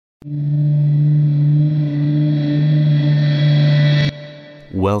Welcome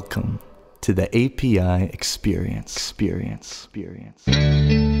to the API experience.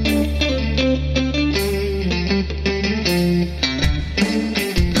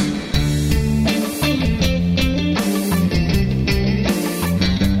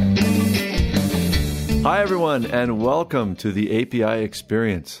 Hi, everyone, and welcome to the API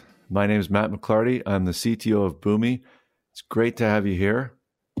experience. My name is Matt McClarty. I'm the CTO of Boomi. It's great to have you here.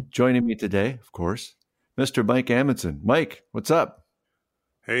 Joining me today, of course, Mr. Mike Amundsen. Mike, what's up?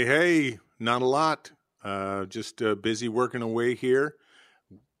 Hey, not a lot. Just busy working away here,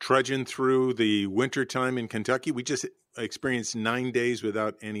 trudging through the winter time in Kentucky. We just experienced 9 days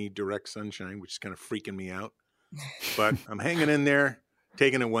without any direct sunshine, which is kind of freaking me out. But I'm hanging in there,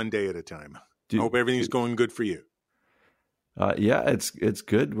 taking it one day at a time. I hope everything's going good for you. Yeah, it's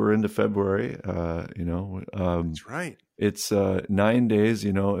good. We're into February. That's right. It's 9 days.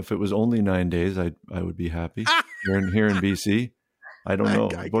 You know, if it was only 9 days, I would be happy. Here in BC. I don't know.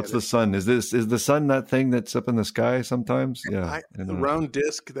 What's the sun? Is the sun that thing that's up in the sky sometimes? Yeah, the round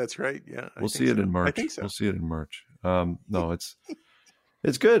disc. That's right. Yeah, we'll see it in March. I think so. We'll see it in March. No,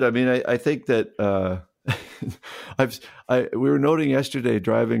 it's good. I mean, I think that we were noting yesterday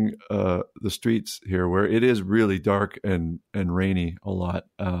driving the streets here where it is really dark and rainy a lot.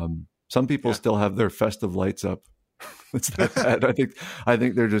 Some people still have their festive lights up. It's that bad. I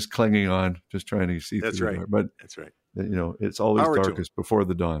think they're just clinging on, just trying to see through the dark. But that's right. You know, it's always darkest before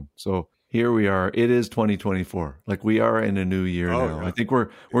the dawn. So here we are. It is 2024. Like we are in a new year now. Yeah. I think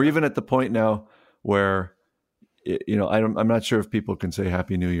we're even at the point now where, you know, I'm not sure if people can say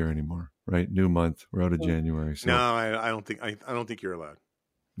Happy New Year anymore. Right, new month. We're out of January. So. No, I don't think you're allowed.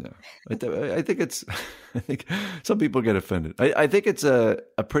 No, I think some people get offended. I think it's a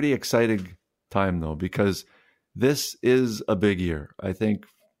pretty exciting time though, because this is a big year. I think,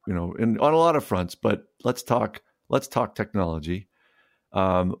 you know, on a lot of fronts. But let's talk technology.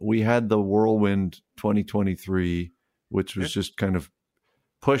 We had the whirlwind 2023, which was just kind of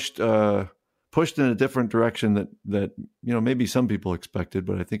pushed in a different direction that you know maybe some people expected,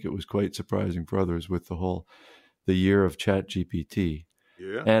 but I think it was quite surprising for others with the year of ChatGPT.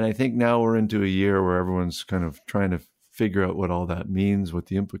 Yeah. And I think now we're into a year where everyone's kind of trying to figure out what all that means, what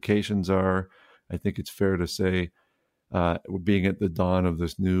the implications are. I think it's fair to say we're being at the dawn of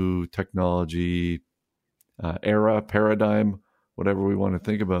this new technology era, paradigm, whatever we want to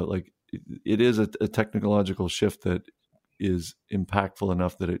think about. Like it is a technological shift that is impactful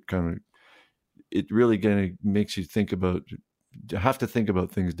enough that it really kind of makes you have to think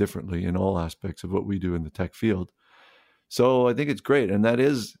about things differently in all aspects of what we do in the tech field. So I think it's great. And that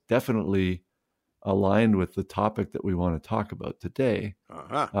is definitely aligned with the topic that we want to talk about today.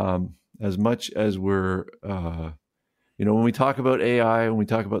 As much as we're, when we talk about AI, when we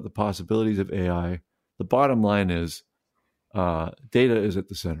talk about the possibilities of AI, the bottom line is data is at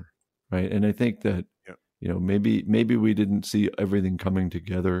the center, right? And I think that, maybe we didn't see everything coming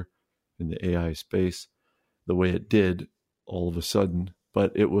together in the AI space the way it did all of a sudden,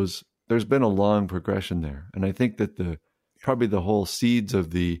 but there's been a long progression there. And I think that probably the whole seeds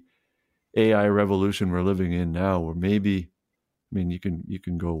of the AI revolution we're living in now, where you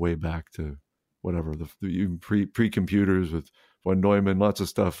can go way back to whatever, the pre-computers with von Neumann, lots of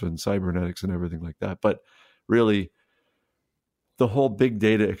stuff and cybernetics and everything like that. But really the whole big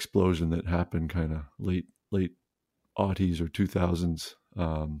data explosion that happened kind of late aughties or 2000s,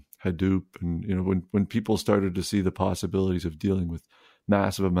 Hadoop, and when people started to see the possibilities of dealing with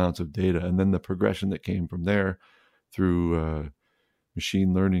massive amounts of data, and then the progression that came from there through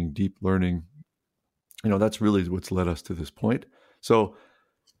machine learning, deep learning, that's really what's led us to this point. So,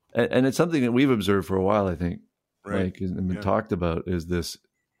 and it's something that we've observed for a while, I think, right? And been talked about is this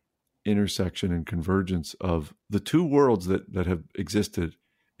intersection and convergence of the two worlds that have existed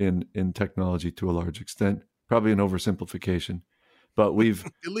in technology to a large extent. Probably an oversimplification. But we've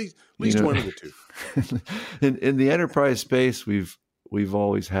at least one of the two. in the enterprise space, we've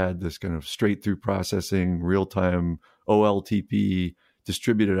always had this kind of straight through processing, real time OLTP,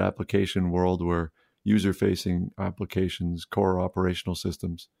 distributed application world where user facing applications, core operational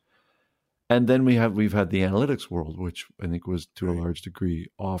systems, and then we've had the analytics world, which I think was to a large degree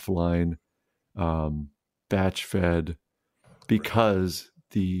offline, batch fed, because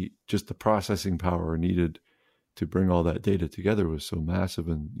the processing power needed to bring all that data together was so massive,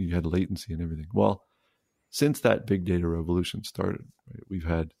 and you had latency and everything. Well, since that big data revolution started, right, we've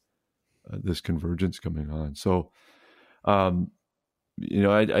had this convergence coming on. So, I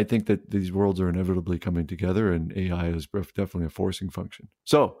think that these worlds are inevitably coming together, and AI is definitely a forcing function.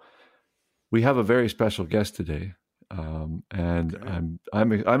 So we have a very special guest today. And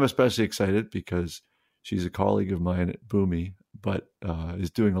Okay. I'm especially excited because she's a colleague of mine at Boomi, but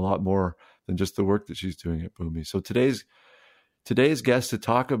is doing a lot more than just the work that she's doing at Boomi. So today's guest to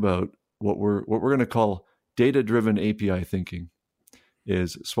talk about what we're going to call data-driven API thinking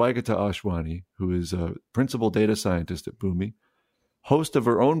is Swagata Ashwani, who is a principal data scientist at Boomi, host of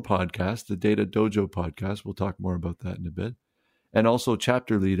her own podcast, the Data Dojo podcast. We'll talk more about that in a bit, and also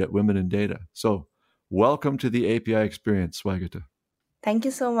chapter lead at Women in Data. So welcome to the API experience, Swagata. Thank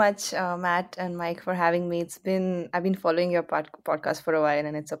you so much, Matt and Mike, for having me. I've been following your podcast for a while,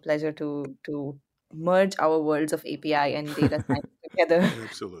 and it's a pleasure to merge our worlds of API and data science together.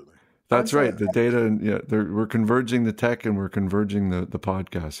 Absolutely. That's Also, right. The data, and we're converging the tech and we're converging the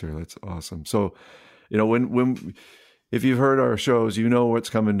podcast here. That's awesome. So, when if you've heard our shows, you know what's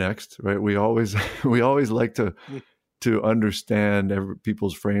coming next, right? We always like to understand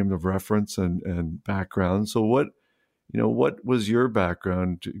people's frame of reference and background. So what was your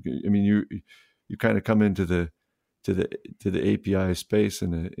background? I mean, you kind of come into the API space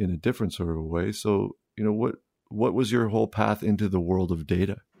in a different sort of a way. So, what was your whole path into the world of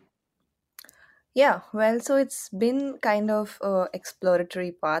data? yeah, well, so it's been kind of a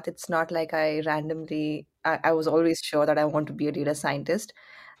exploratory path. It's not like I was always sure that I want to be a data scientist.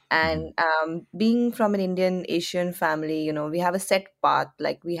 And being from an Indian Asian family, we have a set path.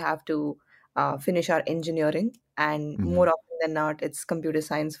 Like we have to finish our engineering, and more often than not, it's computer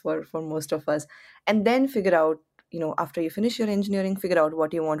science for most of us. And then figure out, after you finish your engineering, figure out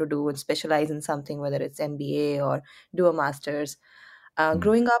what you want to do and specialize in something, whether it's MBA or do a master's.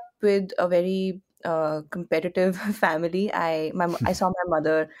 Growing up with a very competitive family, I saw my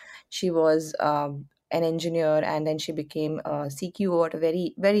mother. She was an engineer, and then she became a CQO at a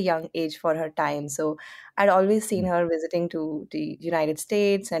very very young age for her time. So I'd always seen her visiting to the United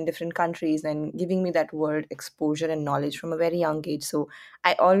States and different countries and giving me that world exposure and knowledge from a very young age. So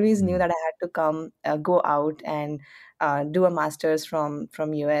I always knew that I had to go out and do a master's from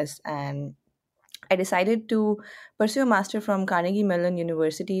US. And I decided to pursue a master from Carnegie Mellon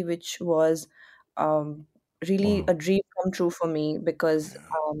University, which was really Wow. a dream come true for me because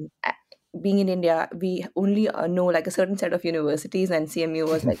being in India, we only know like a certain set of universities, and CMU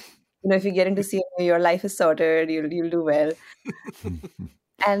was like, if you get into CMU, your life is sorted, you'll do well.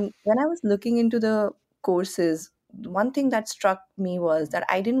 And when I was looking into the courses, one thing that struck me was that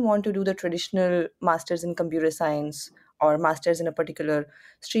I didn't want to do the traditional masters in computer science or masters in a particular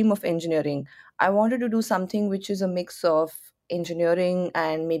stream of engineering. I wanted to do something which is a mix of engineering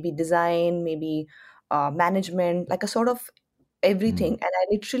and maybe design, maybe management, like a sort of everything. And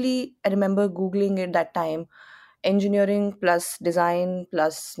I remember Googling it that time, engineering plus design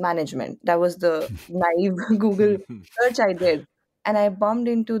plus management. That was the naive Google search I did. And I bumped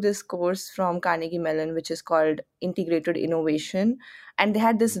into this course from Carnegie Mellon, which is called Integrated Innovation. And they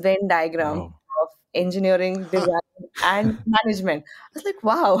had this Venn diagram Wow. of engineering, design, and management. I was like,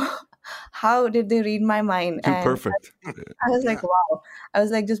 wow, how did they read my mind? Too And perfect. I was like, wow. I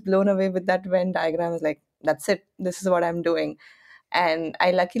was like just blown away with that Venn diagram. I was like, that's it. This is what I'm doing. And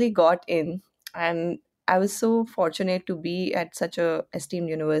I luckily got in, and I was so fortunate to be at such a esteemed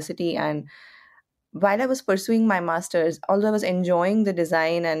university. And while I was pursuing my masters, although I was enjoying the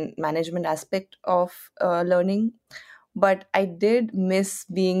design and management aspect of learning, but I did miss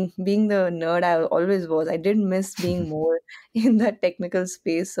being the nerd I always was. I did miss being more in that technical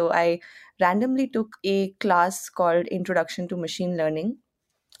space. So I randomly took a class called Introduction to Machine Learning,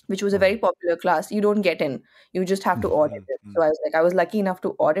 which was a very Wow. popular class. You don't get in, you just have to audit it. So I was lucky enough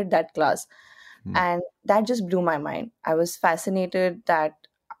to audit that class, and that just blew my mind. I was fascinated that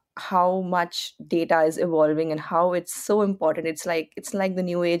how much data is evolving and how it's so important. It's like the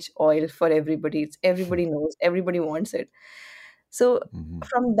new age oil for everybody. It's everybody knows, everybody wants it. So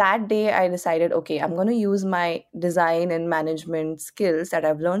from that day, I decided, okay, I'm going to use my design and management skills that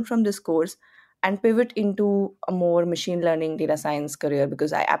I've learned from this course and pivot into a more machine learning data science career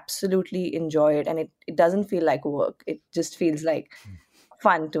because I absolutely enjoy it, and it doesn't feel like work. It just feels like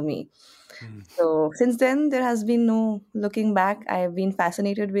fun to me. So since then, there has been no looking back. I've been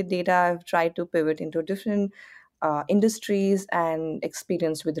fascinated with data. I've tried to pivot into different industries and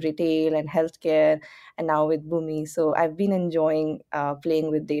experienced with retail and healthcare, and now with Boomi. So I've been enjoying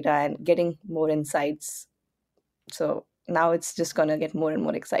playing with data and getting more insights. So now it's just going to get more and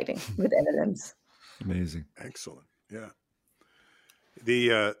more exciting with LLMs. Amazing. Excellent. Yeah.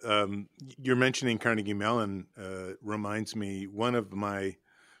 The you're mentioning Carnegie Mellon reminds me one of my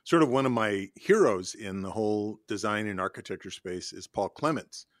heroes in the whole design and architecture space is Paul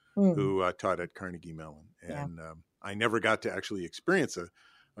Clements, who taught at Carnegie Mellon, Yeah. and I never got to actually experience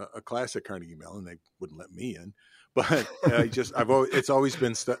a class at Carnegie Mellon. They wouldn't let me in, but it's always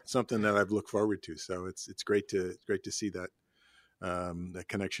been something that I've looked forward to. So it's great to see that that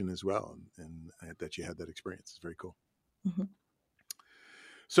connection as well, and that you had that experience. It's very cool. Mhm.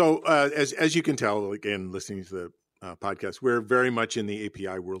 So as you can tell, again, listening to the podcast, we're very much in the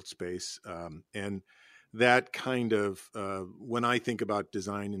API world space, and that kind of when I think about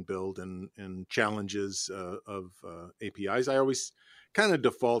design and build and challenges of APIs, I always kind of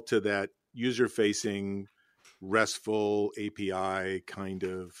default to that user-facing RESTful API kind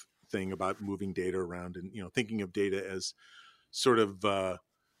of thing about moving data around, and thinking of data as sort of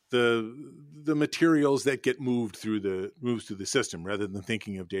the materials that get moved through the system, rather than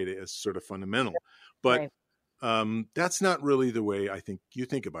thinking of data as sort of fundamental. But Right. that's not really the way I think you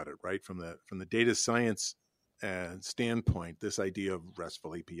think about it, right? From the data science standpoint, this idea of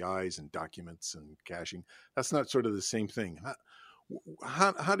RESTful APIs and documents and caching, that's not sort of the same thing.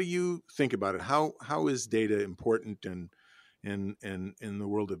 How do you think about it? How is data important in the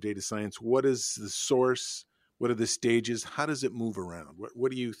world of data science? What is the source? What are the stages? How does it move around?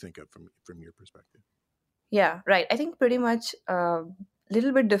 What do you think of from your perspective? Yeah, right. I think pretty much a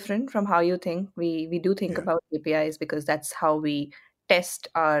little bit different from how you think. We do think Yeah. about APIs because that's how we test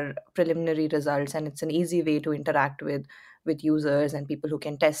our preliminary results, and it's an easy way to interact with users and people who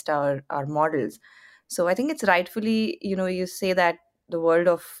can test our models. So I think it's rightfully, you say that the world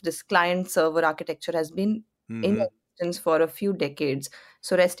of this client server architecture has been in Mm-hmm. existence for a few decades.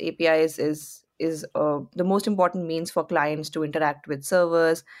 So REST APIs is the most important means for clients to interact with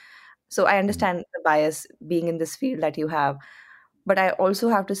servers. So I understand the bias being in this field that you have. But I also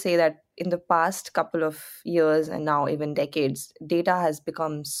have to say that in the past couple of years and now even decades, data has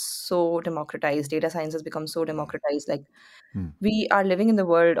become so democratized. Data science has become so democratized. Like, Mm. we are living in the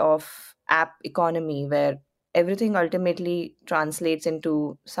world of app economy where everything ultimately translates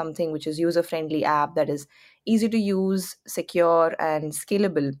into something which is user friendly app that is easy to use, secure, and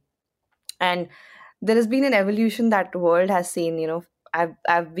scalable. And there has been an evolution that the world has seen.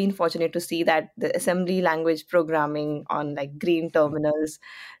 I've been fortunate to see that the assembly language programming on like green terminals,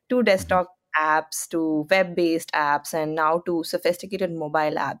 to Mhm. desktop apps, to web based apps, and now to sophisticated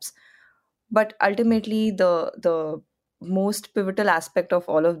mobile apps. But ultimately, the most pivotal aspect of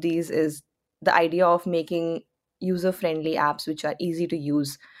all of these is the idea of making user friendly apps which are easy to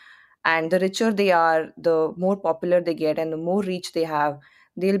use. And the richer they are, the more popular they get, and the more reach they have,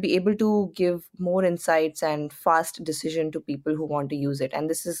 they'll be able to give more insights and fast decision to people who want to use it. And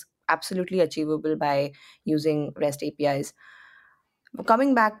this is absolutely achievable by using REST APIs.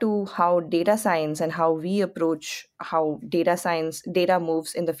 Coming back to how data science and how we approach how data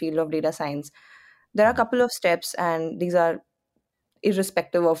moves in the field of data science, there are a couple of steps, and these are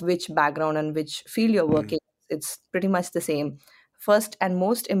irrespective of which background and which field you're Mm-hmm. working. It's pretty much the same. First and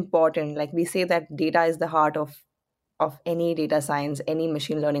most important, like we say that data is the heart of any data science, any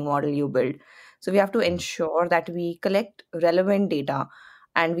machine learning model you build. So we have to ensure that we collect relevant data,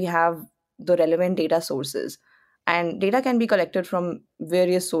 and we have the relevant data sources. And data can be collected from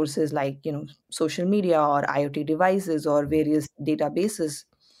various sources like, social media or IoT devices or various databases.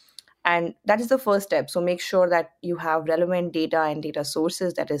 And that is the first step. So make sure that you have relevant data and data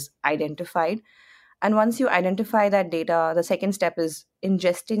sources that is identified. And once you identify that data, the second step is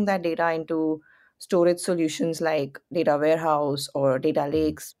ingesting that data into storage solutions like data warehouse or data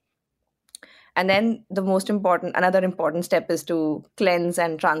lakes. And then another important step is to cleanse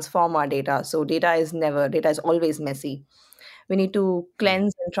and transform our data. So data is always messy. We need to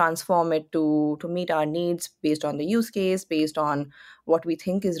cleanse and transform it to meet our needs based on the use case, based on what we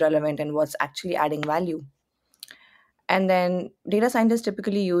think is relevant and what's actually adding value. And then data scientists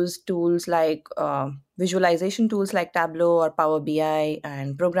typically use tools like visualization tools like Tableau or Power BI,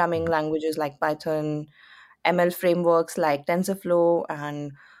 and programming languages like Python, ML frameworks like TensorFlow,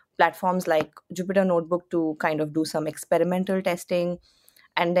 and platforms like Jupyter Notebook to kind of do some experimental testing.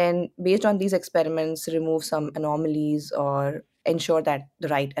 And then, based on these experiments, remove some anomalies or ensure that the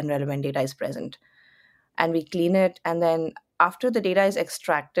right and relevant data is present. And we clean it, and then after the data is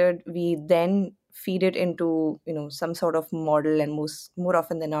extracted, we then feed it into some sort of model, and more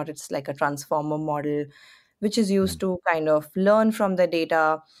often than not it's like a transformer model, which is used to kind of learn from the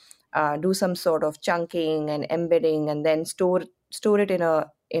data, do some sort of chunking and embedding, and then store it in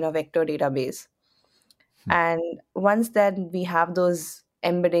a vector database. And once then we have those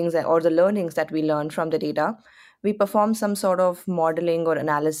embeddings or the learnings that we learn from the data, we perform some sort of modeling or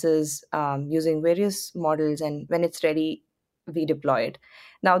analysis using various models. And when it's ready, we deploy it.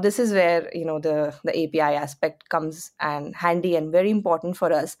 Now, this is where the API aspect comes and handy and very important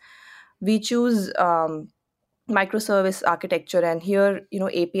for us. We choose microservice architecture, and here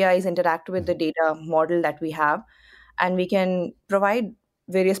APIs interact with the data model that we have. and we can provide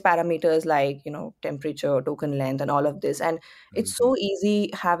various parameters like temperature, token length, and all of this. And it's Mm-hmm. so easy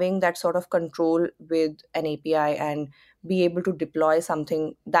having that sort of control with an API and be able to deploy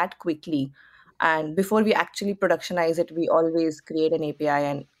something that quickly. And before we actually productionize it, we always create an API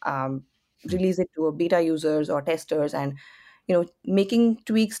and release it to a beta users or testers, and making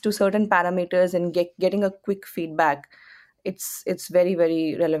tweaks to certain parameters and getting a quick feedback. It's very,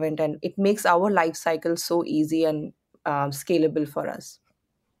 very relevant, and it makes our life cycle so easy and scalable for us.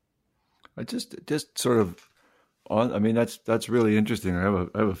 I just sort of on. I mean, that's really interesting. I have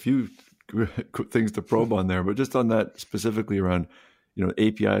a few things to probe on there, but just on that specifically around,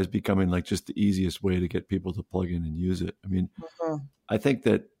 APIs becoming like just the easiest way to get people to plug in and use it. I mean, Mhm. I think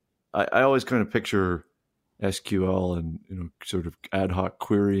that I always kind of picture SQL and sort of ad hoc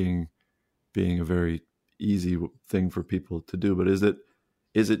querying being a very easy thing for people to do. But is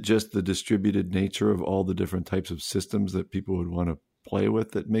it just the distributed nature of all the different types of systems that people would want to play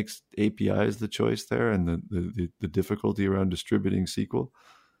with that makes APIs the choice there, and the difficulty around distributing SQL?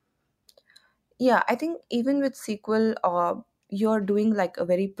 Yeah, I think even with SQL, you're doing like a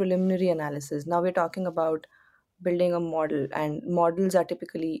very preliminary analysis. Now we're talking about building a model, and models are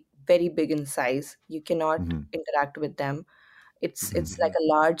typically very big in size. You cannot Mm-hmm. interact with them. It's like Mhm. a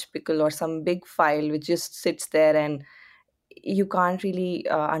large pickle or some big file which just sits there, and you can't really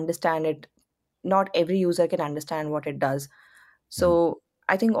understand it. Not every user can understand what it does. Mm-hmm. So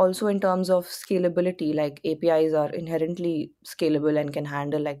I think also in terms of scalability, like APIs are inherently scalable and can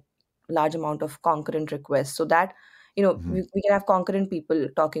handle like large amount of concurrent requests, so that Mm-hmm. we can have concurrent people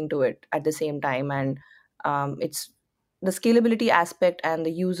talking to it at the same time. And it's the scalability aspect and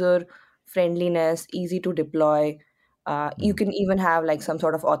the user friendliness, easy to deploy. You Mm-hmm. can even have like some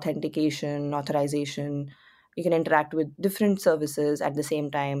sort of authentication, authorization. You can interact with different services at the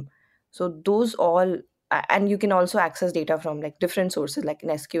same time. So those all, and you can also access data from like different sources. Like in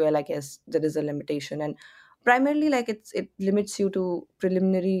SQL, I guess there is a limitation, and primarily like it limits you to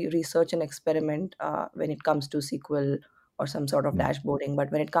preliminary research and experiment when it comes to SQL or some sort of dashboarding.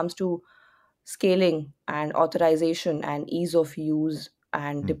 But when it comes to scaling and authorization and ease of use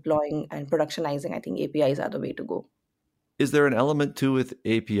and Mm-hmm. deploying and productionizing, I think APIs are the way to go. Is there an element to with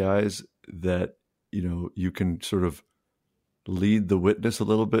APIs that you can sort of lead the witness a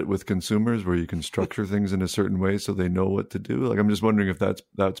little bit with consumers, where you can structure things in a certain way so they know what to do? Like, I'm just wondering if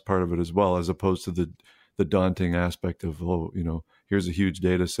that's part of it as well, as opposed to the daunting aspect of, here's a huge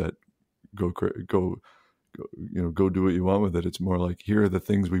data set, go do what you want with it. It's more like, here are the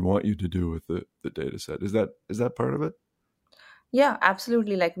things we want you to do with the data set. Is that part of it? Yeah,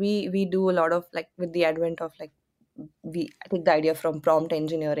 absolutely. Like we do a lot of like with the advent of like we I take the idea from prompt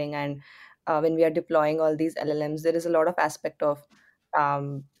engineering, and when we are deploying all these LLMs, there is a lot of aspect of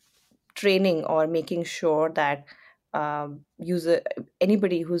um, training or making sure that user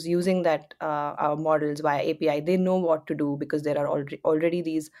anybody who's using that our models via API, they know what to do, because there are already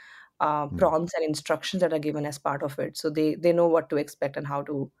these Mm. prompts and instructions that are given as part of it, so they know what to expect and how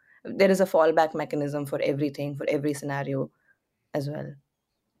to. There is a fallback mechanism for everything, for every scenario as well.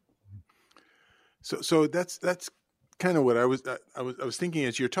 So that's kind of what I was thinking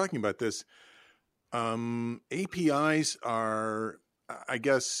as you're talking about this. APIs are, I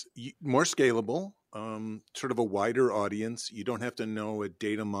guess, more scalable, sort of a wider audience. You don't have to know a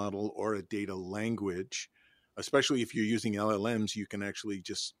data model or a data language, especially if you're using LLMs. You can actually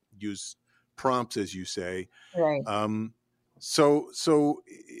just use prompts, as you say. Right. So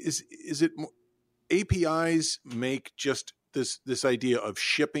is it APIs make just this idea of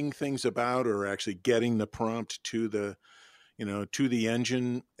shipping things about, or actually getting the prompt to the to the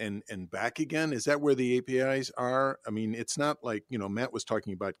engine and back again? Is that where the APIs are? I mean, it's not like, Matt was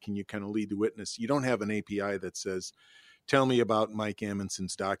talking about, can you kind of lead the witness? You don't have an API that says, tell me about Mike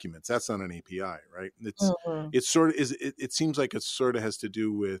Amundsen's documents. That's not an API, right? Mhm. It's sort of it seems like it sort of has to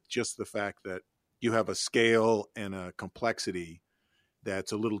do with just the fact that you have a scale and a complexity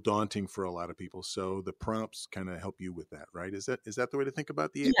that's a little daunting for a lot of people. So the prompts kind of help you with that, right? Is that the way to think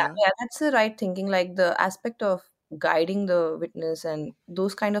about the Yeah, API? yeah, that's the right thinking. Like the aspect of guiding the witness and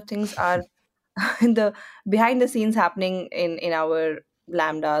those kind of things are in the behind the scenes happening in our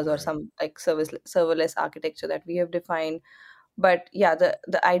lambdas or Right. some like serverless architecture that we have defined. But yeah,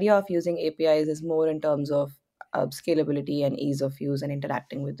 the idea of using APIs is more in terms of scalability and ease of use and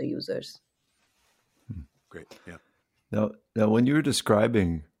interacting with the users. Great. Yeah. Now, when you're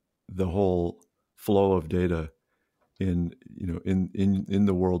describing the whole flow of data in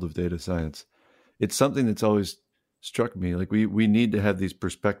the world of data science, it's something that's always struck me. Like, we need to have these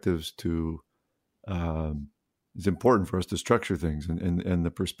perspectives to. It's important for us to structure things, and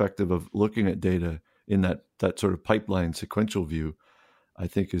the perspective of looking at data in that sort of pipeline sequential view, I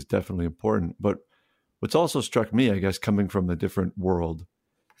think is definitely important. But what's also struck me, I guess, coming from a different world,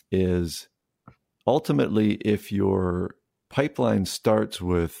 is ultimately if your pipeline starts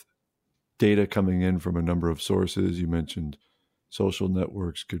with data coming in from a number of sources, you mentioned social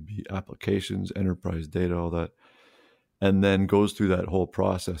networks, could be applications, enterprise data, all that, and then goes through that whole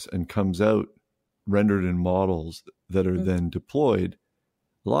process and comes out rendered in models that are then deployed.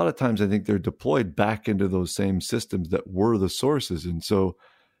 A lot of times I think they're deployed back into those same systems that were the sources. And so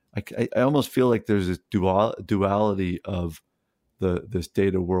I almost feel like there's this duality of this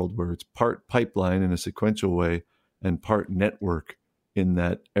data world where it's part pipeline in a sequential way and part network in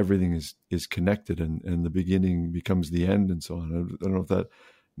that everything is connected and the beginning becomes the end and so on. I don't know if that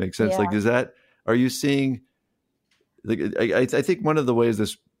makes sense. Yeah. Like, are you seeing, like, I think one of the ways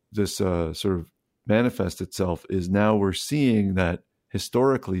this sort of manifests itself is now we're seeing that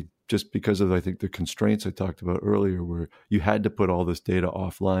historically, just because of, I think, the constraints I talked about earlier, where you had to put all this data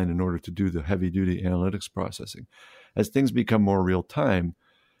offline in order to do the heavy duty analytics processing. As things become more real time,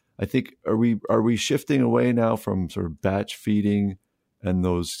 I think, are we shifting away now from sort of batch feeding and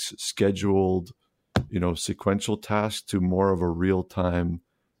those scheduled, sequential tasks to more of a real time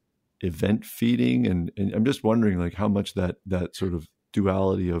event feeding? And I'm just wondering, like, how much that sort of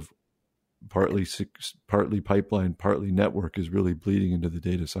duality of partly pipeline, partly network is really bleeding into the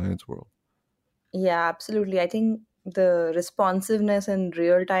data science world. Yeah, absolutely. I think the responsiveness and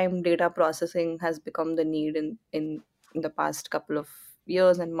real-time data processing has become the need in the past couple of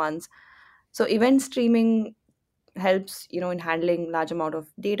years and months. So event streaming helps, in handling large amount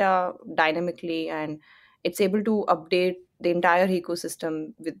of data dynamically, and it's able to update the entire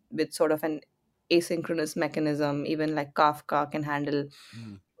ecosystem with sort of an asynchronous mechanism. Even like Kafka can handle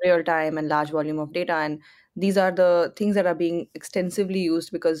real time and large volume of data, and these are the things that are being extensively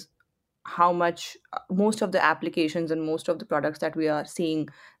used because how much most of the applications and most of the products that we are seeing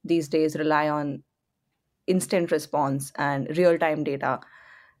these days rely on instant response and real time data.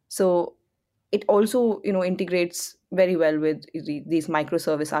 So it also integrates very well with these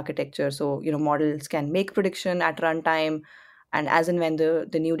microservice architecture. So models can make prediction at runtime, and as and when the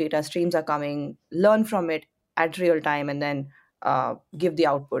new data streams are coming, learn from it at real time, and then give the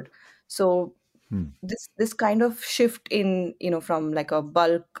output. So this kind of shift in from like a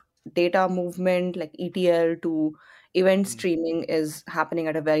bulk data movement like ETL to event streaming is happening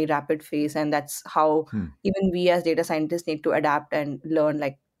at a very rapid pace, and that's how even we as data scientists need to adapt and learn,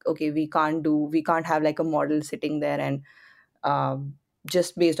 like, okay, we can't have like a model sitting there and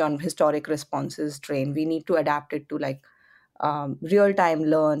just based on historic responses train. We need to adapt it to like real time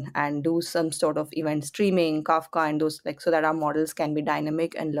learn and do some sort of event streaming, Kafka, and those, like, so that our models can be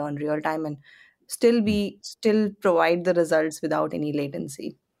dynamic and learn real time and still provide the results without any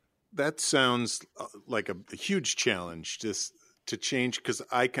latency. That sounds like a huge challenge just to change, because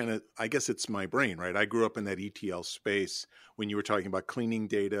I guess it's my brain, right? I grew up in that ETL space when you were talking about cleaning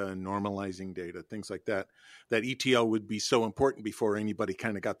data and normalizing data, things like that. That ETL would be so important before anybody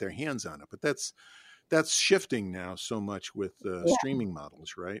kind of got their hands on it. But that's shifting now so much with Yeah. streaming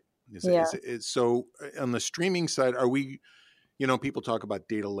models, right? Yeah. So on the streaming side, are we, people talk about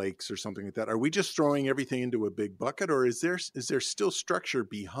data lakes or something like that. Are we just throwing everything into a big bucket, or is there still structure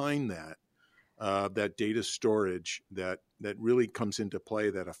behind that, that data storage that really comes into play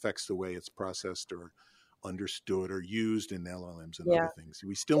that affects the way it's processed or understood or used in LLMs and Yeah. other things?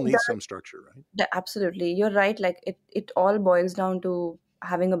 We still need some structure, right? Absolutely. You're right. Like it all boils down to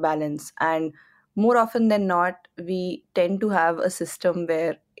having a balance. And more often than not, we tend to have a system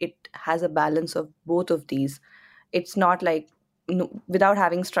where it has a balance of both of these. It's not like, no, without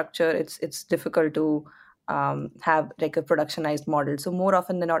having structure, it's difficult to have like a productionized model. So more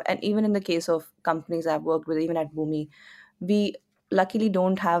often than not, and even in the case of companies I've worked with, even at Boomi, we luckily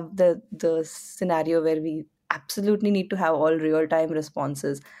don't have the scenario where we absolutely need to have all real time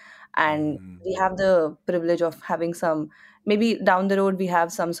responses, and we have the privilege of having some, maybe down the road we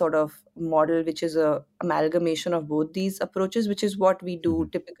have some sort of model which is a amalgamation of both these approaches, which is what we do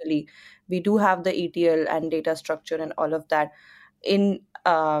typically. We do have the ETL and data structure and all of that in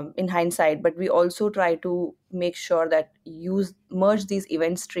hindsight, but we also try to make sure that use merge these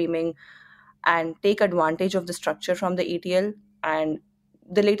event streaming and take advantage of the structure from the ETL. And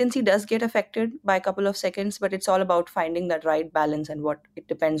the latency does get affected by a couple of seconds, but it's all about finding that right balance, and what it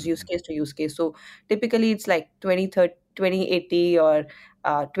depends use case to use case. So typically it's like 20 30 20 80, or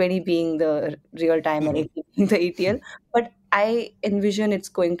 20 being the real time and 80 being the ETL. But I envision it's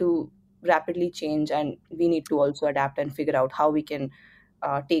going to rapidly change, and we need to also adapt and figure out how we can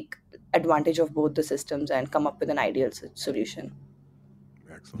take advantage of both the systems and come up with an ideal solution.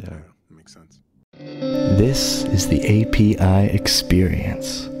 Excellent. Yeah, that makes sense. This is the API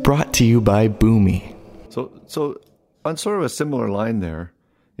experience, brought to you by Boomi. So on sort of a similar line there,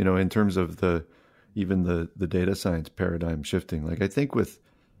 in terms of even the data science paradigm shifting, like I think with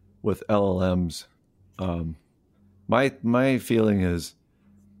LLMs, my feeling is,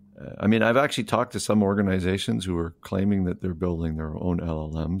 I've actually talked to some organizations who are claiming that they're building their own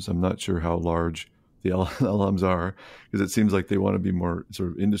LLMs. I'm not sure how large the LLMs are, because it seems like they want to be more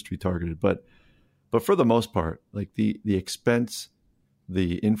sort of industry targeted. But for the most part, like the expense,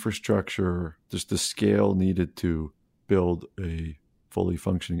 the infrastructure, just the scale needed to build a fully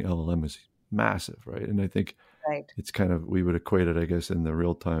functioning LLM is massive, right? And I think Right. it's kind of, we would equate it, I guess, in the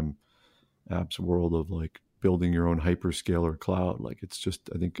real-time apps world of like building your own hyperscaler cloud. Like it's just,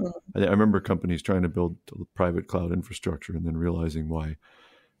 I think, I remember companies trying to build private cloud infrastructure and then realizing why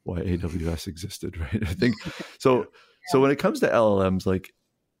AWS existed, right? I think so. So when it comes to LLMs, like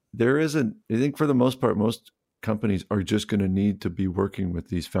there isn't, I think for the most part, most companies are just going to need to be working with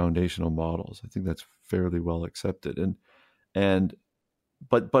these foundational models. I think that's fairly well accepted.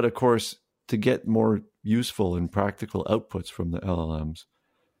 But of course, to get more useful and practical outputs from the LLMs,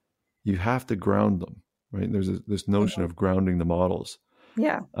 you have to ground them, right? There's this notion of grounding the models.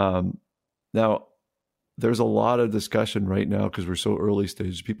 Yeah. Now, there's a lot of discussion right now because we're so early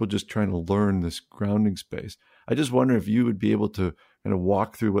stage, people just trying to learn this grounding space. I just wonder if you would be able to kind of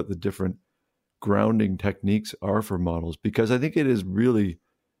walk through what the different grounding techniques are for models, because I think it is really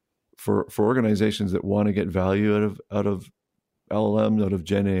for organizations that want to get value out of LLMs, out of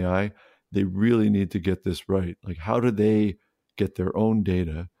Gen AI, they really need to get this right. Like, how do they get their own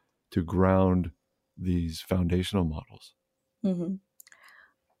data to ground these foundational models? hmm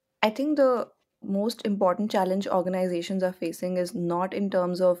I think the most important challenge organizations are facing is not in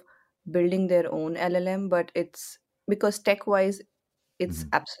terms of building their own LLM, but it's because tech wise, it's Mm-hmm.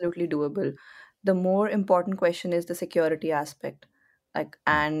 absolutely doable. The more important question is the security aspect. Like,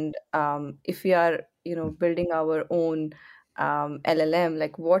 and if we are, building our own LLM,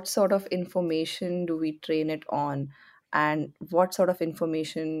 like what sort of information do we train it on, and what sort of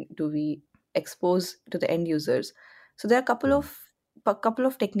information do we expose to the end users? So there are a couple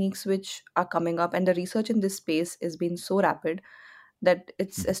of techniques which are coming up, and the research in this space has been so rapid that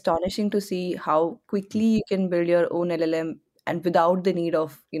it's astonishing to see how quickly you can build your own LLM and without the need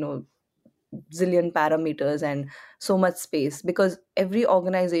of zillion parameters and so much space, because every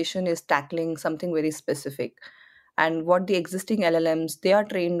organization is tackling something very specific. And what the existing LLMs, they are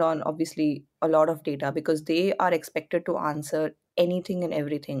trained on obviously a lot of data because they are expected to answer anything and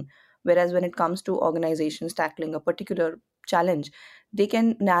everything. Whereas when it comes to organizations tackling a particular challenge, they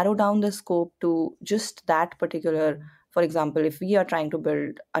can narrow down the scope to just that particular. For example, if we are trying to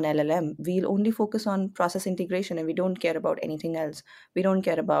build an LLM, we'll only focus on process integration and we don't care about anything else. We don't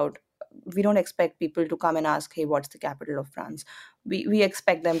care about, we don't expect people to come and ask, hey, what's the capital of France? We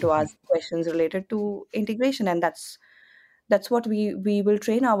expect them to ask questions related to integration, and that's what we will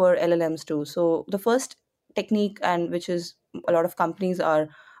train our LLMs to. So the first technique, and which is a lot of companies are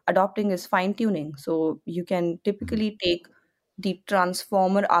adopting, is fine tuning. So you can Mm-hmm. typically take the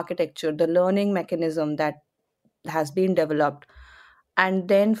transformer architecture, the learning mechanism that has been developed, and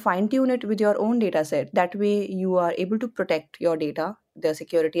then fine tune it with your own data set. That way you are able to protect your data, the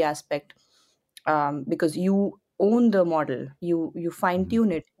security aspect, because you own the model, you fine Mm-hmm.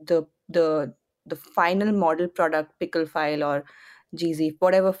 tune it. The final model product, pickle file or gz,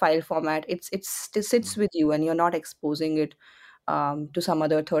 whatever file format, it sits with you and you're not exposing it to some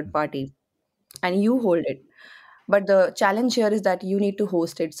other third party, and you hold it. But the challenge here is that you need to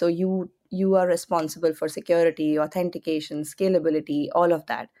host it, so you are responsible for security, authentication, scalability, all of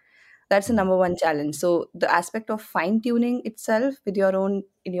that. That's the number one challenge. So the aspect of fine tuning itself with your own,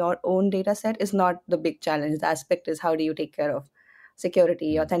 in your own data set, is not the big challenge. The aspect is how do you take care of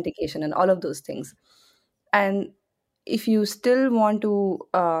security, Mm-hmm. authentication, and all of those things. And if you still want to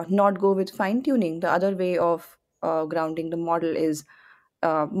not go with fine tuning, the other way of grounding the model is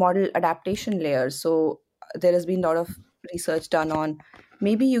model adaptation layers. So there has been a lot of research done on,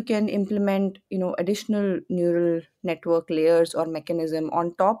 maybe you can implement additional neural network layers or mechanism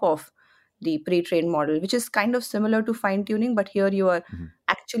on top of the pre-trained model, which is kind of similar to fine tuning, but here you are Mm-hmm.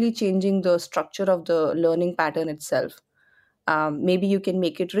 actually changing the structure of the learning pattern itself. Maybe you can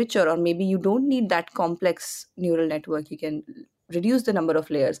make it richer, or maybe you don't need that complex neural network, you can reduce the number of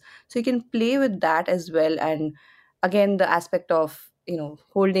layers. So you can play with that as well. And again, the aspect of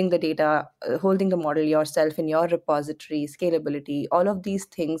holding the data, holding the model yourself in your repository, scalability, all of these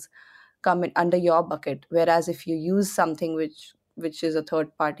things come in under your bucket. Whereas if you use something which is a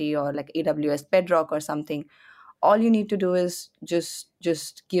third party, or like AWS Bedrock or something, all you need to do is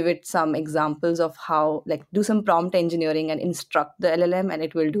just give it some examples of how, like, do some prompt engineering and instruct the LLM, and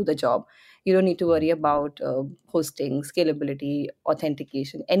it will do the job. You don't need to worry about hosting, scalability,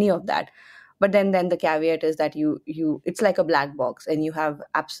 authentication, any of that. But then the caveat is that you it's like a black box, and you have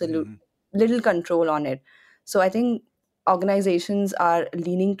absolute Hmm. little control on it. So I think organizations are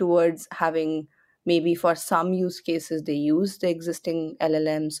leaning towards having, maybe for some use cases they use the existing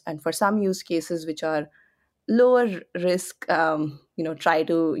LLMs, and for some use cases which are lower risk, try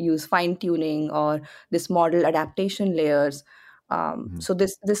to use fine tuning or this model adaptation layers. Mhm. So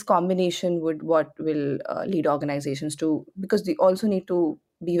this combination would what will lead organizations to, because they also need to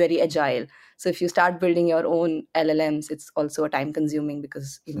be very agile. So if you start building your own LLMs, it's also a time consuming,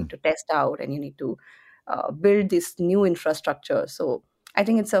 because you Hmm. need to test out and you need to build this new infrastructure. So I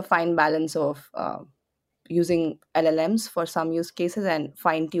think it's a fine balance of using LLMs for some use cases and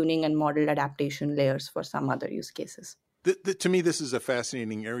fine tuning and model adaptation layers for some other use cases. To me, this is a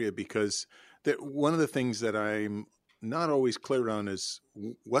fascinating area because one of the things that I'm not always clear on is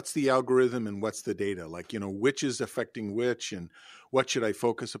what's the algorithm and what's the data. Like, which is affecting which, and what should I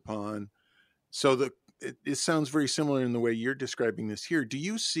focus upon. So it sounds very similar in the way you're describing this here. Do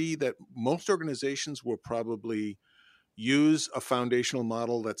you see that most organizations will probably use a foundational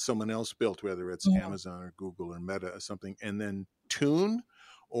model that someone else built, whether it's Mhm. Amazon or Google or Meta or something, and then tune?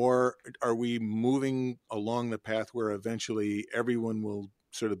 Or are we moving along the path where eventually everyone will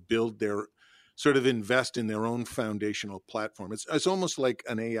sort of sort of invest in their own foundational platform? It's almost like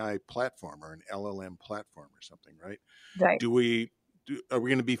an AI platform or an LLM platform or something, right? Right. Are we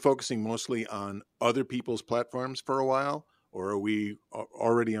going to be focusing mostly on other people's platforms for a while, or are we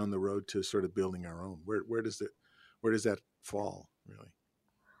already on the road to sort of building our own? Where does that fall, really?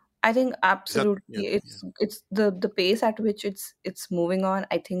 I think Is that yeah absolutely yeah it's the pace at which it's moving on.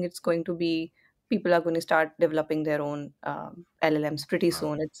 I think it's going to be, people are going to start developing their own LLMs pretty wow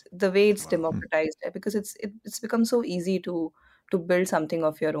soon. It's the way it's wow Hmm. democratized, because it's become so easy to build something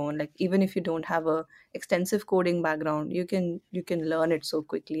of your own. Like, even if you don't have a extensive coding background, you can learn it so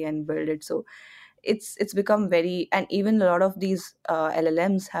quickly and build it. So it's become very, and even a lot of these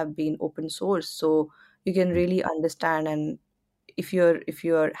LLMs have been open source, so you can Hmm. really understand. And if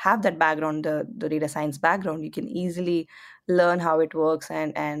you're have that background, the data science background, you can easily learn how it works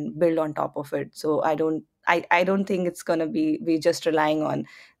and build on top of it. So I don't think it's going to be we just relying on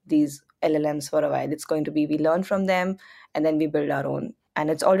these LLMs for a while. It's going to be we learn from them, and then we build our own, and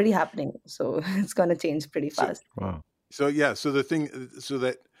it's already happening. So it's going to change pretty so fast. Wow. so the thing so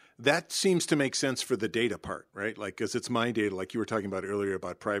that seems to make sense for the data part, right? Like, because it's my data, like you were talking about earlier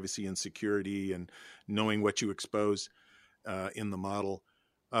about privacy and security and knowing what you expose in the model.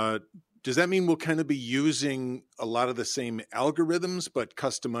 Uh, does that mean we'll kind of be using a lot of the same algorithms but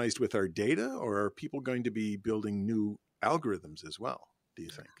customized with our data, or are people going to be building new algorithms as well? Do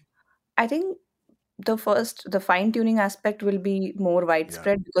you think? I think the fine tuning aspect will be more Yeah,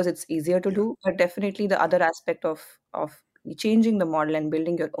 widespread because it's easier to yeah, do, but definitely the yeah. other aspect of changing the model and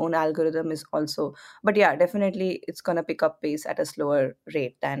building your own algorithm is also. But yeah, definitely it's going to pick up pace at a slower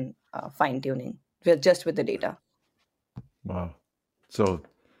rate than fine tuning just with the Right. data. Wow. So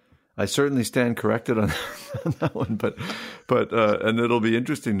I certainly stand corrected on, on that one, but and it'll be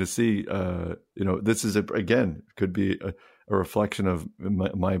interesting to see. This is again could be a reflection of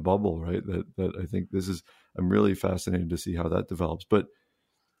my bubble, right? That I think this is. I'm really fascinated to see how that develops. But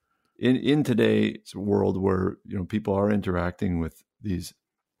in today's world, where people are interacting with these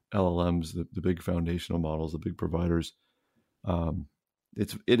LLMs, the big foundational models, the big providers, um,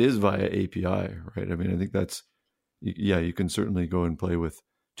 it is via API, right? I mean, I think that's yeah, you can certainly go and play with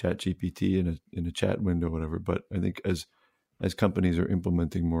Chat GPT in a chat window, whatever. But I think as companies are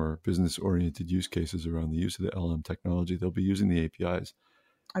implementing more business oriented use cases around the use of the LM technology, they'll be using the APIs.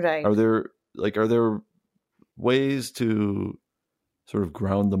 Right. Are there ways to sort of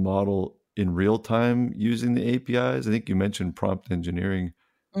ground the model in real time using the APIs? I think you mentioned prompt engineering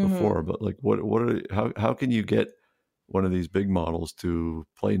before, Hmm. but like what are how can you get one of these big models to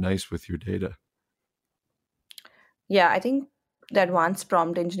play nice with your data? Yeah, I think the advanced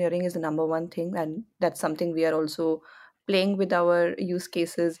prompt engineering is the number one thing, and that's something we are also playing with our use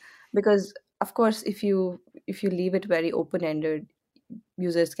cases. Because of course, if you leave it very open ended,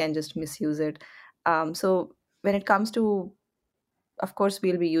 users can just misuse it. So when it comes to, of course,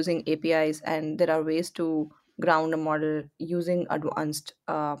 we'll be using APIs, and there are ways to ground a model using advanced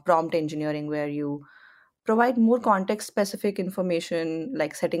prompt engineering, where you provide more context specific information,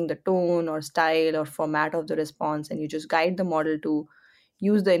 like setting the tone or style or format of the response, and you just guide the model to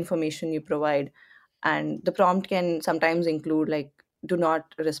use the information you provide. And the prompt can sometimes include, like, do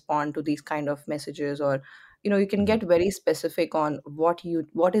not respond to these kind of messages, or you can Mhm. get very specific on what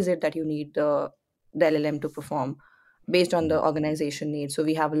is it that you need the LLM to perform based on the Mhm. organization needs. So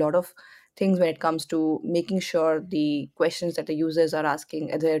we have a lot of things when it comes to making sure the questions that the users are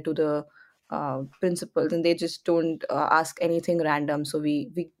asking adhere to the principles, and they just don't ask anything random. So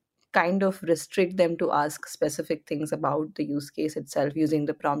we kind of restrict them to ask specific things about the use case itself using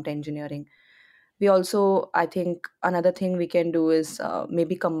the prompt engineering. We also, I think, another thing we can do is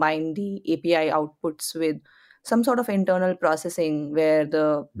maybe combine the API outputs with some sort of internal processing where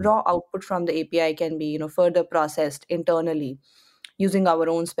the Mhm. raw output from the API can be, further processed internally using our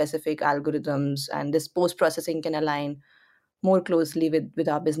own specific algorithms, and this post processing can align more closely with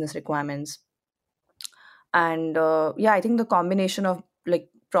our business requirements. And yeah, I think the combination of like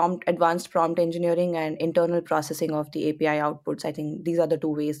advanced prompt engineering and internal processing of the API outputs, I think these are the two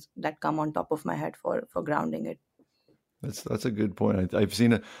ways that come on top of my head for grounding it. That's a good point. I've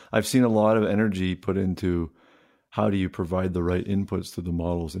seen a lot of energy put into how do you provide the right inputs to the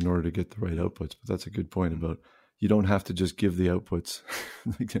models in order to get the right outputs. But that's a good point about you don't have to just give the outputs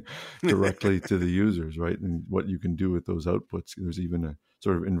directly to the users, right? And what you can do with those outputs. There's even a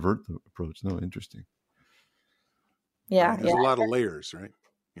sort of invert the approach. No, interesting. Yeah, Right. There's yeah. a lot of layers, right?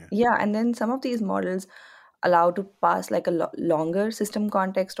 Yeah. Yeah, and then some of these models allow to pass like a longer system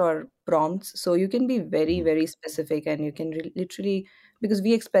context or prompts. So you can be very, Mhm. very specific, and you can literally, because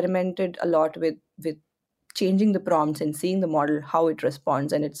we experimented a lot with changing the prompts and seeing the model how it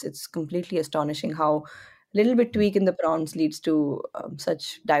responds, and it's completely astonishing how little bit tweak in the prompts leads to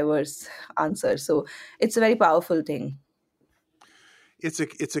such diverse answers. So it's a very powerful thing. It's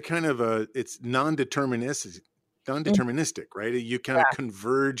a kind of it's Mm. non-deterministic, right? You kind of Yeah.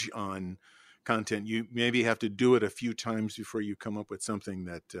 converge on content. You maybe have to do it a few times before you come up with something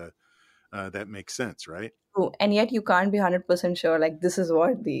that makes sense, right? True. And yet you can't be 100% sure like this is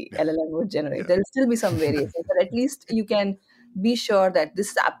what the Yeah, LLM would generate. yeah. There'll still be some variations, but at least you can be sure that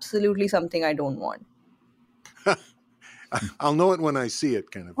this is absolutely something I don't want. I'll know it when I see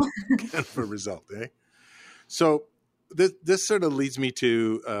it, kind of a result, eh? So this sort of leads me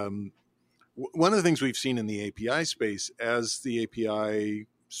to one of the things we've seen in the API space as the API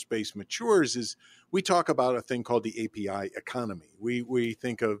space matures is we talk about a thing called the API economy. We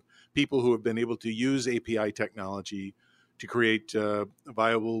think of people who have been able to use API technology to create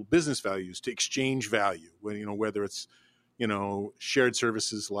viable business values, to exchange value. Whether it's shared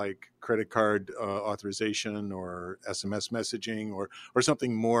services like credit card authorization or SMS messaging or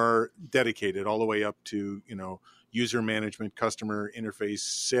something more dedicated, all the way up to user management, customer interface,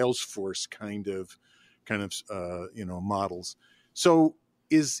 Salesforce kind of models. So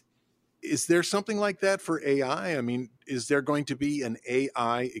is there something like that for AI? I mean, is there going to be an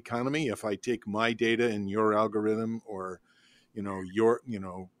AI economy if I take my data and your algorithm, or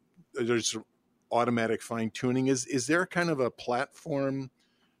there's automatic fine tuning? Is there kind of a platform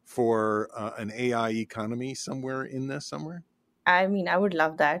for an AI economy somewhere in this somewhere? I mean, I would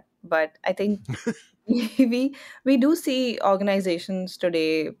love that, but I think we do see organizations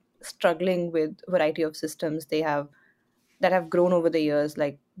today struggling with variety of systems they have that have grown over the years,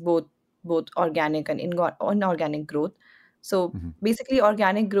 like both organic and inorganic growth. So Mhm. basically,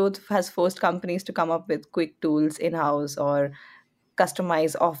 organic growth has forced companies to come up with quick tools in house or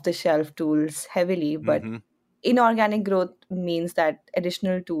customize off the shelf tools heavily. But Mm-hmm. inorganic growth means that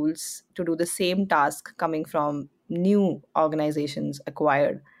additional tools to do the same task coming from new organizations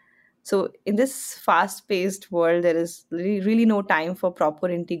acquired. So in this fast-paced world, there is really no time for proper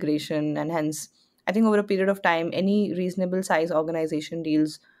integration, and hence, I think over a period of time, any reasonable size organization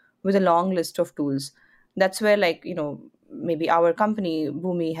deals with a long list of tools. That's where, like maybe our company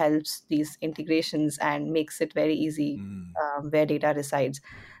Boomi helps these integrations and makes it very easy Mm. where data resides.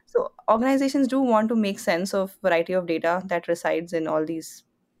 So organizations do want to make sense of variety of data that resides in all these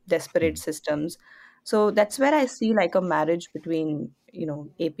disparate Mhm. systems. So that's where I see like a marriage between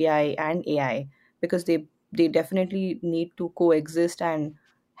API and AI, because they definitely need to coexist and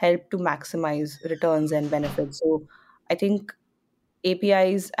help to maximize returns and benefits. So I think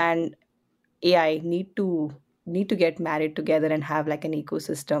APIs and AI need to get married together and have like an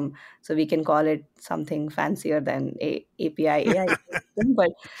ecosystem. So we can call it something fancier than a API AI ecosystem,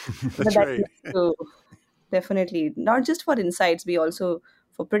 but That's that right. needs to definitely not just for insights, be also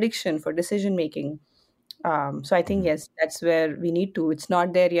for prediction, for decision making. So I think Mhm. yes, that's where we need to. It's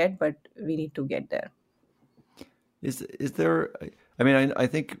not there yet, but we need to get there. Is there? I mean, I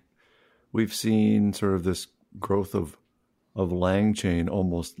think we've seen sort of this growth of Lang chain,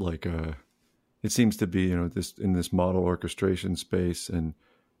 almost like a. It seems to be this in this model orchestration space and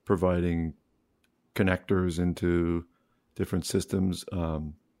providing connectors into different systems.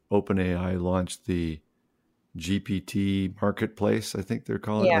 OpenAI launched the GPT marketplace, I think they're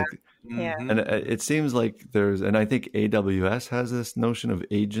calling it. Yeah, Like, yeah. Hmm. and it seems like and I think AWS has this notion of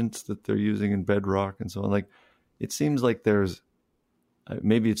agents that they're using in Bedrock and so on. Like, it seems like there's,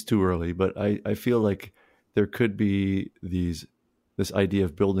 maybe it's too early, but I feel like there could be this idea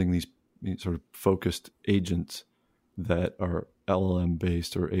of building these sort of focused agents that are LLM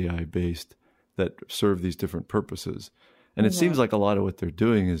based or AI based that serve these different purposes. And it Hmm. seems like a lot of what they're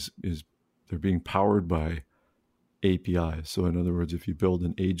doing is they're being powered by APIs. So in other words, if you build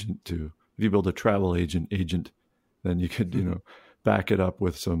if you build a travel agent, then you could, back it up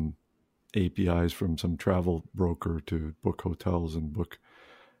with some APIs from some travel broker to book hotels and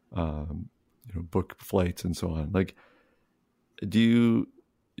um, book flights and so on. Like,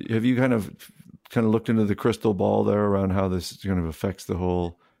 have you kind of looked into the crystal ball there around how this kind of affects the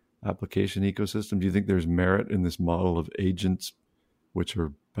whole application ecosystem? Do you think there's merit in this model of agents, which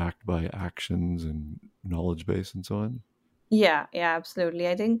are backed by actions and knowledge base and so on? Yeah, yeah, absolutely.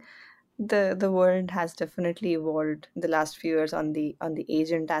 I think the world has definitely evolved in the last few years on the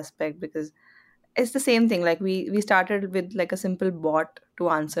agent aspect, because it's the same thing. Like we started with like a simple bot to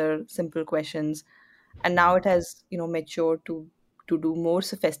answer simple questions, and now it has matured to do more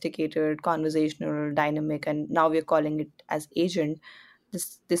sophisticated, conversational, dynamic, and now we're calling it as agent,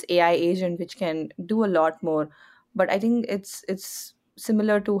 this AI agent, which can do a lot more. But I think it's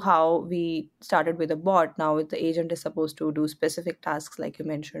similar to how we started with a bot. Now with the agent is supposed to do specific tasks, like you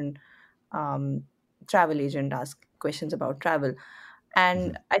mentioned, um, travel agent ask questions about travel.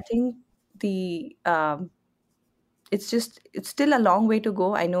 Mm-hmm. And I think the it's still a long way to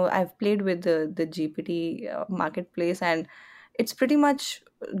go. I know I've played with the GPT marketplace, and it's pretty much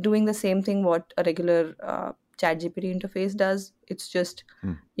doing the same thing what a regular chat GPT interface does. It's just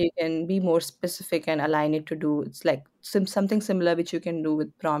you can be more specific and align it to do, it's like something similar which you can do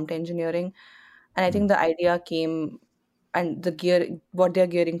with prompt engineering. And I think the idea came, and the gear what they're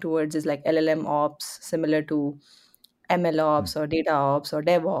gearing towards is like LLM ops, similar to ML ops or data ops or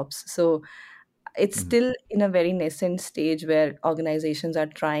DevOps. So it's Mm-hmm. still in a very nascent stage where organizations are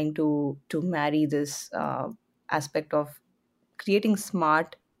trying to marry this aspect of creating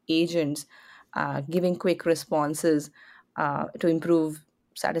smart agents, giving quick responses to improve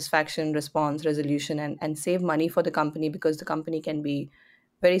satisfaction, response resolution, and save money for the company, because the company can be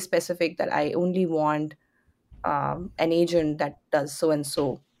very specific that I only want an agent that does so and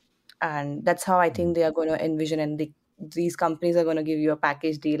so. And that's how I think they are going to envision, and these companies are going to give you a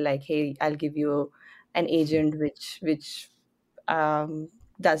package deal like, hey, I'll give you an agent which um,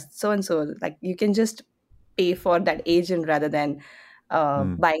 does so and so. Like, you can just pay for that agent rather than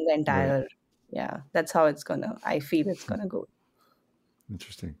Mm-hmm. buying the Right. entire. Yeah, that's how I feel it's gonna go.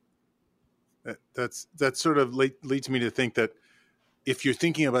 Interesting. That sort of leads me to think that if you're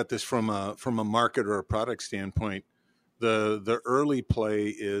thinking about this from a market or a product standpoint, the early play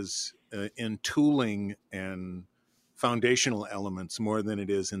is in tooling and foundational elements more than it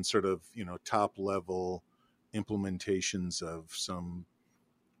is in sort of top level implementations of some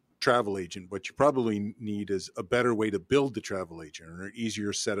travel agent. What you probably need is a better way to build the travel agent, or an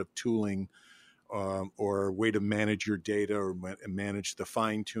easier set of tooling, or a way to manage your data, or manage the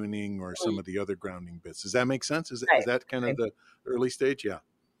fine tuning, or some of the other grounding bits. Does that make sense? Is Right. that kind of Right. the early stage? Yeah.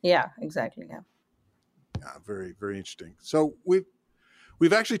 Yeah, exactly. Yeah. Yeah, very, very interesting. So we've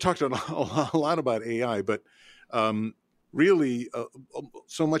actually talked a lot about AI, but really,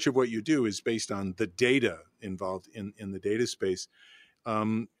 so much of what you do is based on the data involved in the data space.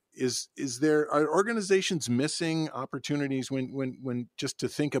 Is there, are organizations missing opportunities when just to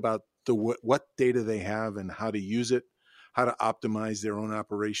think about what data they have and how to use it, how to optimize their own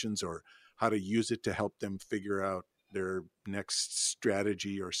operations, or how to use it to help them figure out their next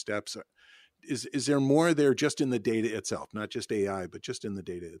strategy or steps? Is there more there just in the data itself, not just AI, but just in the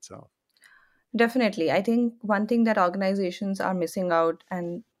data itself? Definitely. I think one thing that organizations are missing out,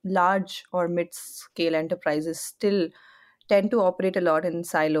 and large or mid scale enterprises still tend to operate a lot in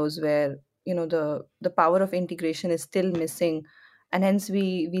silos where the power of integration is still missing. And hence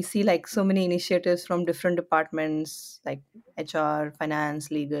we see like so many initiatives from different departments like HR,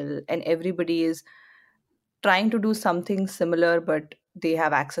 finance, legal, and everybody is trying to do something similar, but they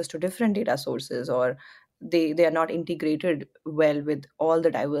have access to different data sources, or they are not integrated well with all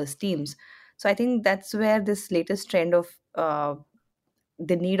the diverse teams. So I think that's where this latest trend of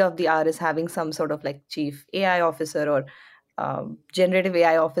the need of the hour is having some sort of like chief AI officer, or generative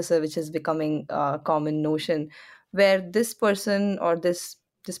AI officer, which is becoming a common notion, where this person or this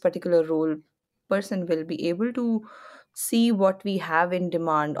particular role person will be able to see what we have in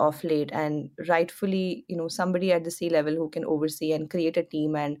demand of late, and rightfully somebody at the C level who can oversee and create a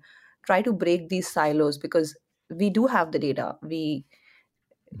team and try to break these silos, because we do have the data.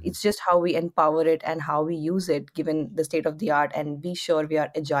 It's just how we empower it and how we use it given the state of the art, and be sure we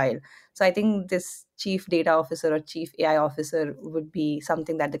are agile. So I think this chief data officer or chief AI officer would be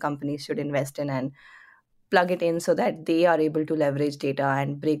something that the companies should invest in and plug it in, so that they are able to leverage data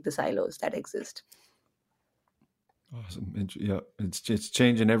and break the silos that exist. Awesome. Yeah, it's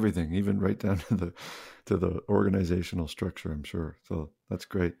changing everything, even right down to the organizational structure, I'm sure. So that's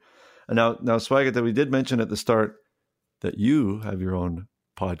great. And now Swagata, we did mention at the start that you have your own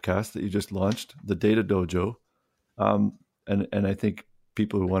podcast that you just launched, the Data Dojo. And I think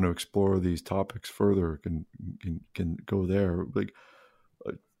people who want to explore these topics further can go there. Like,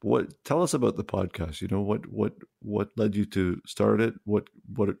 tell us about the podcast? You know, what led you to start it? What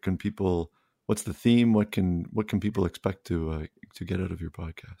can people? What's the theme? What can people expect to get out of your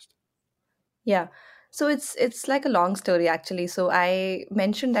podcast? Yeah. So it's like a long story, actually. So I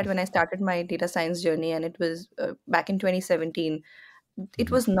mentioned that when I started my data science journey, and it was back in 2017,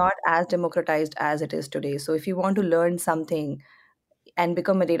 it was not as democratized as it is today. So if you want to learn something and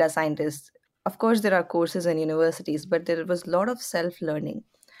become a data scientist, of course there are courses in universities, but there was a lot of self learning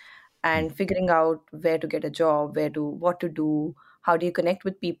and figuring out where to get a job, what to do, how do you connect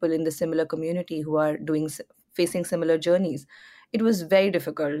with people in the similar community who are facing similar journeys. It was very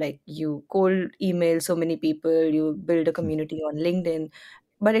difficult. Like, you cold email so many people, you build a community on LinkedIn,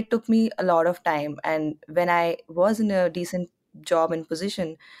 but it took me a lot of time. And when I was in a decent job and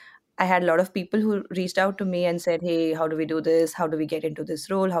position, I had a lot of people who reached out to me and said, "Hey, how do we do this? How do we get into this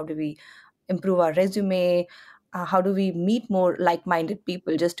role? How do we improve our resume? How do we meet more like minded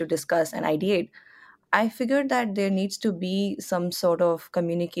people just to discuss and ideate?" I figured that there needs to be some sort of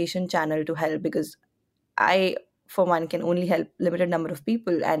communication channel to help, because I, for one, can only help limited number of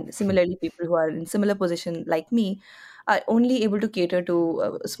people, and similarly, people who are in similar position like me are only able to cater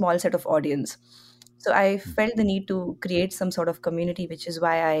to a small set of audience. So I felt the need to create some sort of community, which is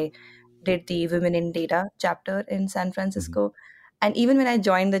why I did the Women in Data chapter in San Francisco. And even when I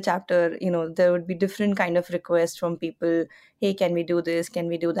joined the chapter, there would be different kind of requests from people. Hey, can we do this? Can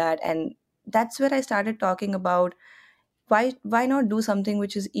we do that? And that's where I started talking about why not do something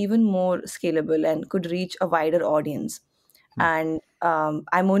which is even more scalable and could reach a wider audience. And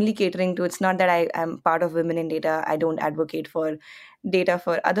I'm only catering to, it's not that I am part of Women in Data. I don't advocate for data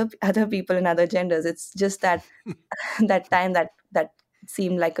for other people and other genders. It's just that that time that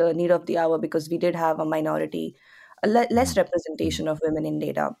seemed like a need of the hour, because we did have a minority, less representation of women in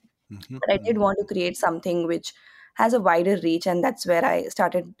data. But I did want to create something which has a wider reach, and that's where I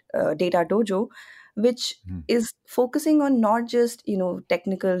started Data Dojo, which is focusing on not just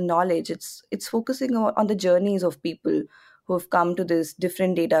technical knowledge. It's focusing on the journeys of people who have come to this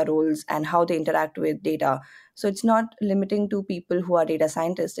different data roles and how they interact with data. So it's not limiting to people who are data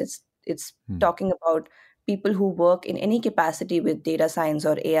scientists. It's talking about people who work in any capacity with data science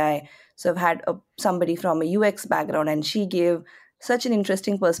or AI. So I've had somebody from a UX background, and she gave such an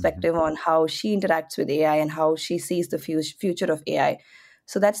interesting perspective on how she interacts with AI and how she sees the future of AI.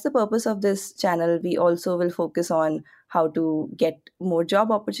 So that's the purpose of this channel. We also will focus on how to get more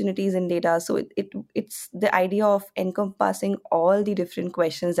job opportunities in data. So it's the idea of encompassing all the different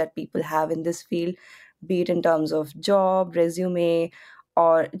questions that people have in this field, be it in terms of job, resume,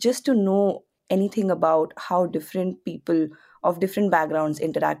 or just to know anything about how different people of different backgrounds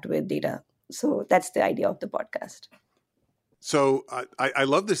interact with data. So that's the idea of the podcast. So I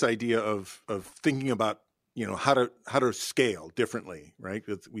love this idea of thinking about how to scale differently, right?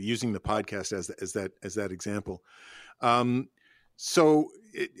 With using the podcast as that example. So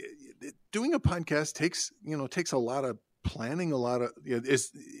doing a podcast takes a lot of planning, a lot of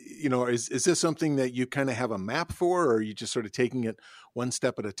is this something that you kind of have a map for, or are you just sort of taking it one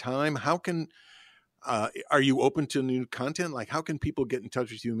step at a time? How can are you open to new content? Like, how can people get in touch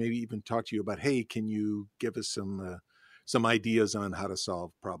with you? Maybe even talk to you about, hey, can you give us some ideas on how to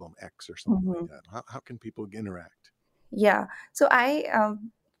solve problem X or something like that? How can people interact? Yeah. So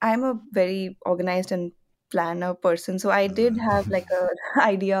I'm a very organized and planner person. So I did have like a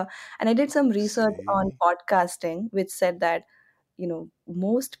idea, and I did some research on podcasting, which said that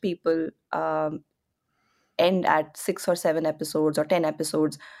most people end at 6 or 7 episodes or 10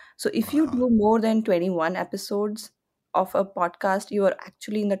 episodes. So if you do more than 21 episodes of a podcast, you are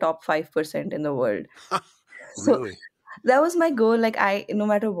actually in the top 5% in the world. So Really? that was my goal. Like, no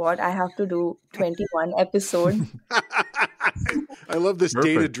matter what, I have to do 21 episodes. I love this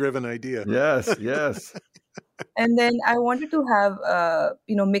data-driven idea. Yes. And then I wanted to have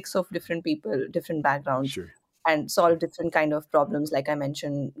mix of different people, different backgrounds, and solve different kind of problems. Like I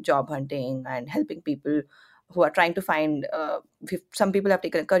mentioned, job hunting and helping people who are trying to find, some people have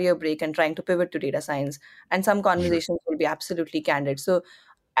taken a career break and trying to pivot to data science, and some conversations will be absolutely candid. So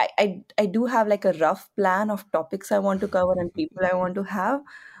I do have like a rough plan of topics I want to cover and people I want to have,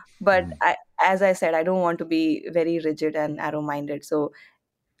 but as I said, I don't want to be very rigid and narrow-minded. So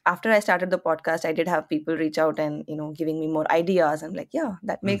after I started the podcast, I did have people reach out and giving me more ideas. I'm like, yeah,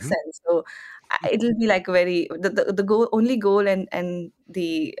 that makes Mhm. sense. So it'll be like the goal, only goal, and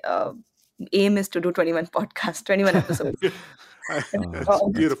the aim is to do 21 podcasts, 21 episodes. That's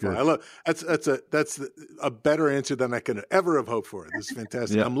Oh, beautiful. good. I love that's a better answer than I could ever have hoped for. This is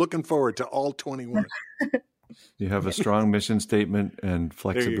fantastic. Yeah. I'm looking forward to all 21. You have a strong mission statement and There you go.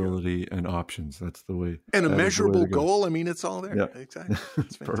 flexibility and options. That's the way. And a that is the way measurable to go. goal. I mean, it's all there. Yeah. Exactly.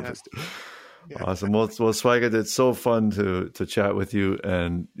 It's Perfect. fantastic. Yeah. Awesome. Well, Swagata, it's so fun to chat with you,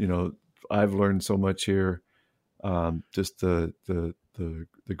 and I've learned so much here. Just the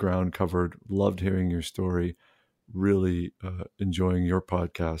ground covered. Loved hearing your story. Really enjoying your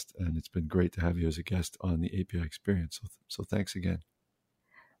podcast, and it's been great to have you as a guest on the API Experience. So thanks again.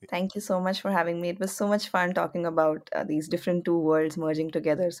 thank you so much for having me. It was so much fun talking about these different two worlds merging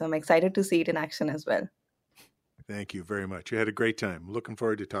together. So I'm excited to see it in action as well. Thank you very much. You had a great time. Looking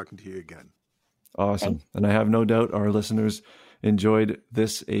forward to talking to you again. Awesome. And I have no doubt our listeners enjoyed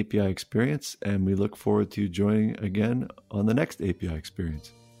this API Experience, and we look forward to joining again on the next API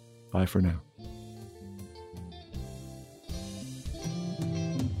Experience. Bye for now.